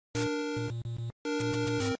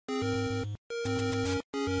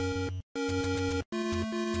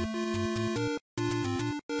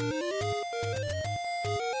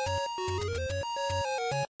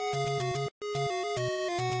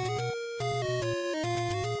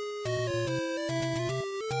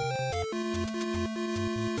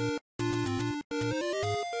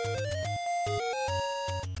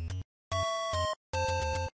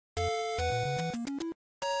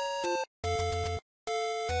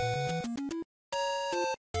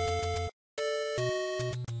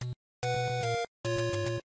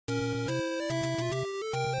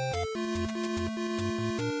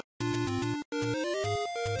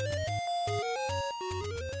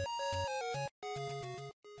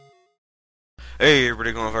Hey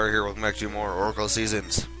everybody, CuccoOnFire here. Welcome back to more Oracle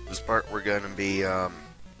Seasons. This part we're gonna be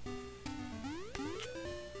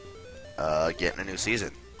getting a new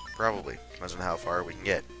season. Probably. Depends on how far we can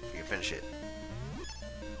get. If we can finish it.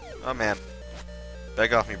 Oh man.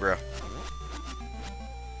 Back off me, bro.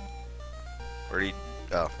 Where'd he...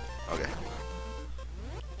 Oh, okay.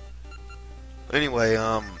 Anyway,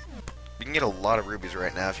 we can get a lot of rubies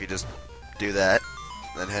right now if you just do that.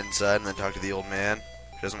 Then head inside and then talk to the old man.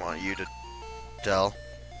 He doesn't want you to tell.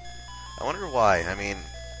 I wonder why. I mean,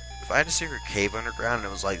 if I had a secret cave underground and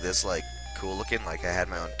it was like this, like, cool looking, like I had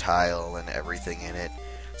my own tile and everything in it,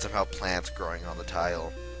 somehow plants growing on the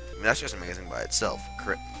tile, I mean, that's just amazing by itself.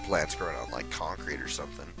 Plants growing on, like, concrete or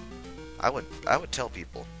something. I would tell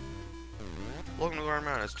people. Welcome to our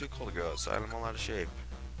mountain. It's too cold to go outside. I'm all out of shape.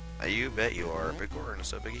 You bet you are. Big Goron is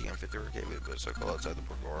so big he can fit through a cave, but it's so cold outside the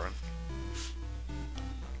poor Goron.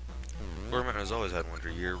 Mountain has always had winter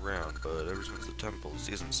year-round, but ever since the temple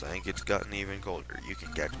season sank, it's gotten even colder. You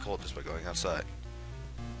can catch cold just by going outside.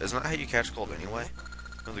 Isn't that how you catch cold anyway?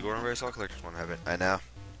 No, the Goron Berry Salt Collectors want to have it. I know.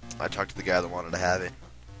 I talked to the guy that wanted to have it.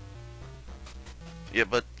 Yeah,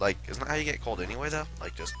 but, like, isn't that how you get cold anyway, though?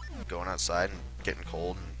 Like, just going outside and getting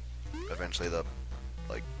cold, and eventually the,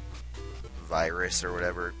 like, virus or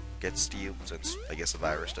whatever gets to you, since I guess the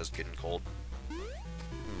virus does getting cold.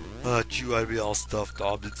 You be all stuffed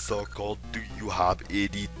up, it's so cold. Do you have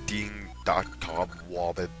anything that can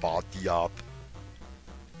warm a body up?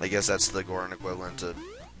 I guess that's the Goron equivalent to,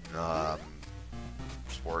 Arnold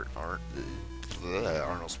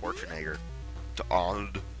Schwarzenegger. To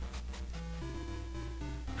Arnold.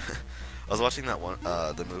 I was watching that one,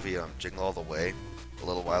 the movie, Jingle All the Way, a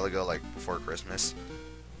little while ago, like, before Christmas.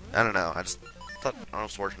 I don't know, I just thought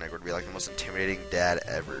Arnold Schwarzenegger would be, like, the most intimidating dad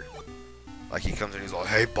ever. Like, he comes in and he's like,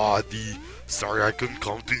 "Hey, buddy, sorry I couldn't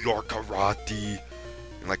come to your karate."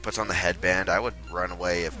 And, like, puts on the headband. I would run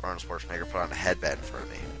away if Arnold Schwarzenegger put on a headband in front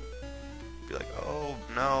of me. Be like, oh,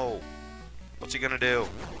 no. What's he gonna do?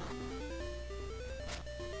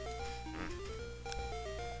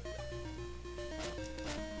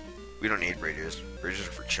 We don't need bridges. Bridges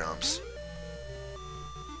are for chumps.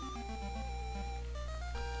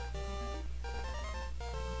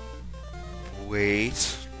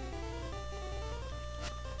 Wait.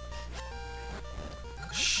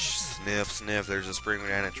 Sniff, sniff, there's a spring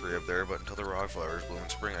banana tree up there, but until the rock flowers bloom in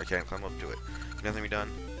spring, I can't climb up to it. Can nothing be done?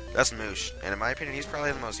 That's Moosh, and in my opinion, he's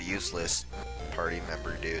probably the most useless party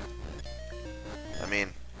member, dude. I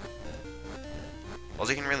mean, all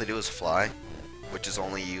he can really do is fly, which is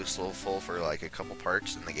only useful for, like, a couple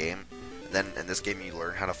parts in the game. And then, in this game, you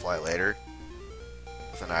learn how to fly later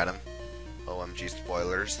with an item. OMG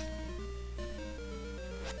spoilers.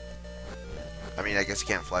 I mean, I guess you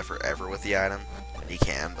can't fly forever with the item. He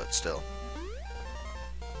can, but still.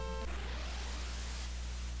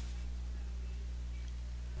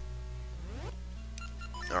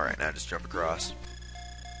 Alright, now just jump across.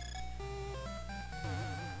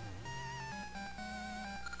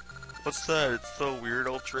 What's that? It's so weird.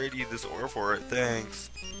 I'll trade you this ore for it. Thanks.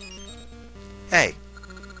 Hey!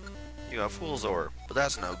 You got fool's ore, but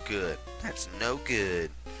that's no good. That's no good.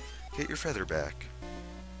 Get your feather back.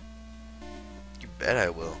 You bet I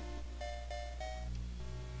will.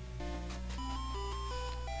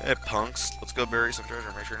 Hey, punks, let's go bury some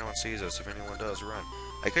treasure. Make sure no one sees us. If anyone does, run.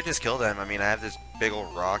 I could just kill them. I mean, I have this big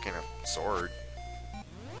old rock and a sword.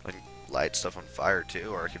 I can light stuff on fire,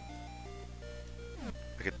 too, or I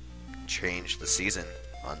could change the season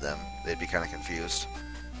on them. They'd be kind of confused.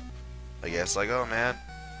 I guess, like, oh, man,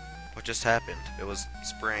 what just happened? It was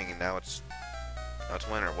spring, and now it's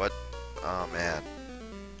winter. What? Oh, man.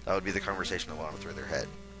 That would be the conversation that went through their head.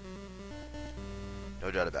 No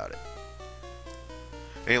doubt about it.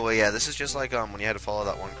 Anyway, yeah, this is just like when you had to follow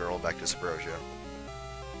that one girl back to Sabrosia.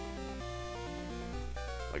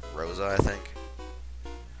 Like Rosa, I think.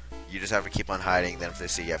 You just have to keep on hiding, then if they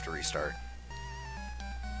see you have to restart.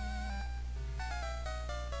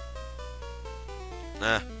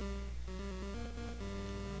 Nah.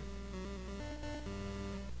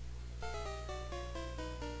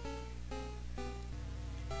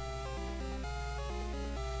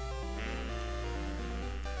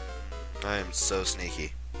 I am so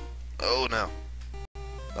sneaky. Oh no.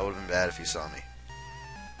 That would have been bad if he saw me.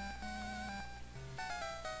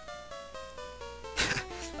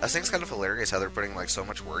 I think it's kind of hilarious how they're putting like so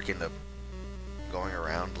much work into going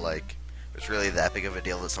around. Like, it's really that big of a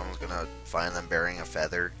deal that someone's gonna find them bearing a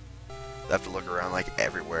feather. They have to look around like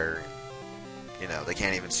everywhere. You know, they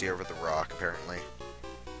can't even see over the rock apparently,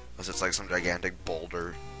 unless it's like some gigantic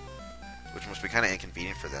boulder, which must be kind of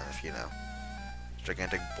inconvenient for them if you know,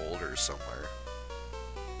 gigantic boulders somewhere.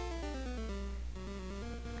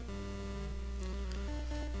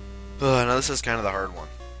 I know this is kind of the hard one.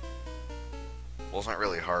 Well, it's not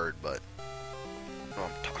really hard, but you know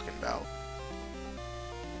what I'm talking about.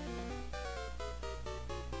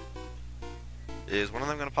 Is one of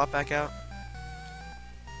them going to pop back out?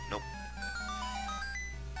 Nope.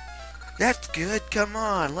 That's good, come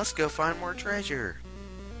on, let's go find more treasure.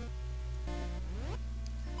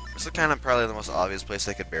 This is kind of probably the most obvious place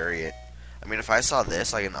they could bury it. I mean, if I saw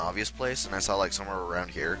this, like an obvious place, and I saw like somewhere around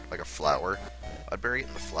here, like a flower, I'd bury it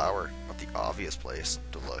in the flower, not the obvious place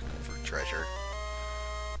to look for treasure.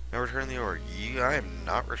 Now return the ore. I am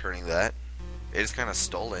not returning that. They just kind of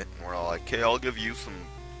stole it, and we're all like, okay, I'll give you some,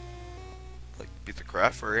 like, piece of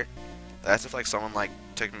crap for it. That's if, like, someone, like,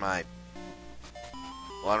 took my...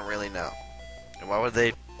 Well, I don't really know. And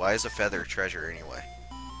why is a feather treasure, anyway?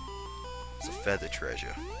 It's a feather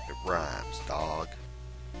treasure. It rhymes, dog.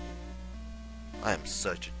 I am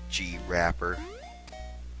such a G-rapper.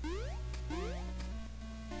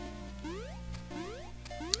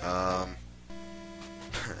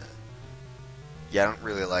 Yeah, I don't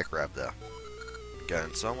really like rap though.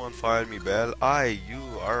 Can someone find me bad? You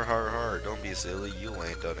are hard. Don't be silly. You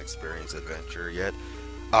ain't done experience adventure yet.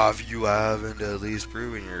 If you haven't at least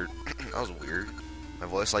proven your... That was weird. My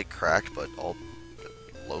voice like cracked, but all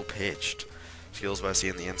low pitched. Feels by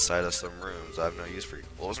seeing the inside of some rooms. I have no use for you.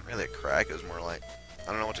 Well, it wasn't really a crack. It was more like,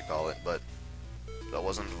 I don't know what to call it, but that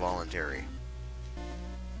wasn't voluntary.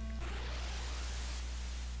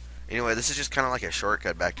 Anyway, this is just kind of like a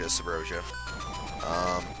shortcut back to Subrosia.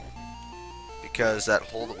 Because that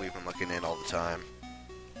hole that we've been looking in all the time,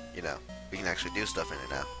 you know, we can actually do stuff in it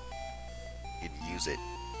now. You can use it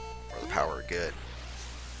for the power of good.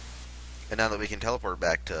 And now that we can teleport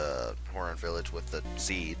back to Horon Village with the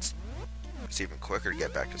seeds, it's even quicker to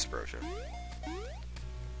get back to Subrosia.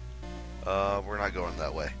 We're not going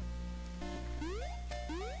that way.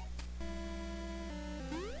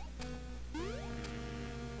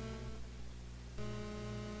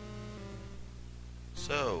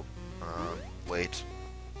 So, wait.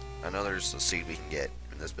 I know there's a seed we can get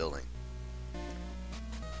in this building.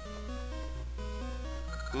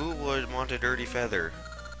 Who would want a dirty feather?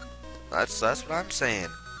 That's what I'm saying.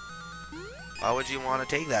 Why would you want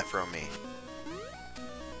to take that from me?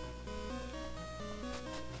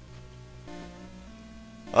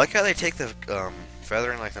 I like how they take the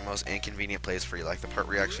feather in like the most inconvenient place for you, like the part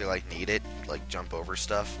where you actually like need it, like jump over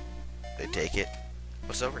stuff. They take it.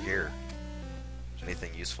 What's over here? Is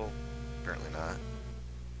anything useful? Apparently not.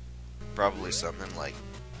 Probably something like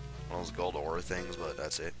one of those gold ore things, but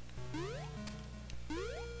that's it.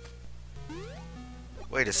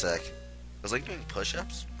 Wait a sec. Was Link doing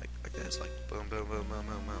push-ups? Like this, like boom, boom, boom, boom,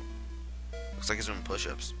 boom, boom. Looks like he's doing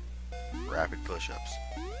push-ups. Rapid push-ups.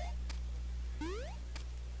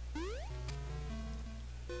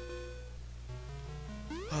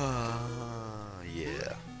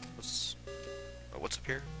 Yeah. What's up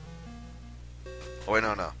here? Oh wait,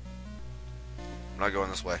 no. I'm not going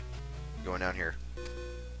this way. I'm going down here.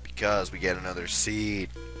 Because we get another seed.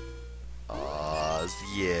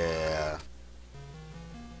 Yeah.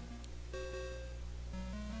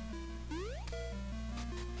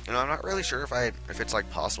 You know, I'm not really sure if it's like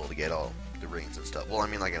possible to get all the rings and stuff. Well, I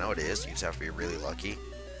mean, like I know it is. You just have to be really lucky.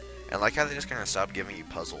 And I like how they just kind of stopped giving you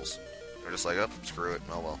puzzles. They're just like, oh, screw it.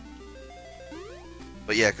 Oh well.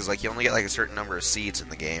 But yeah, because like you only get like a certain number of seeds in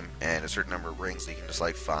the game and a certain number of rings that you can just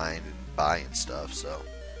like find and buy and stuff. So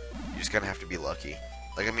you just kind of have to be lucky.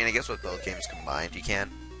 Like, I mean, I guess with both games combined you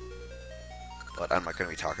can. But I'm not going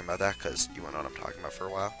to be talking about that because you won't know what I'm talking about for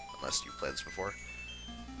a while, unless you've played this before.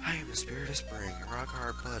 I am the spirit of spring. Rock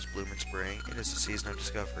hard buds bloom in spring. It is the season of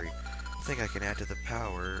discovery. I think I can add to the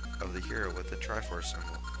power of the hero with the Triforce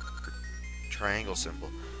symbol. Triangle symbol.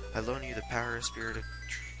 I loan you the power of spirit of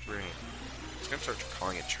spring. I'm just going to start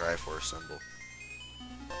calling it Triforce symbol.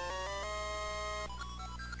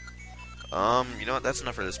 You know what? That's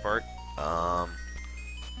enough for this part.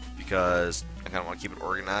 because I kind of want to keep it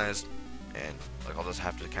organized, and like I'll just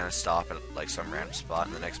have to kind of stop at like some random spot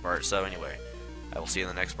in the next part. So anyway, I will see you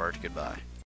in the next part. Goodbye.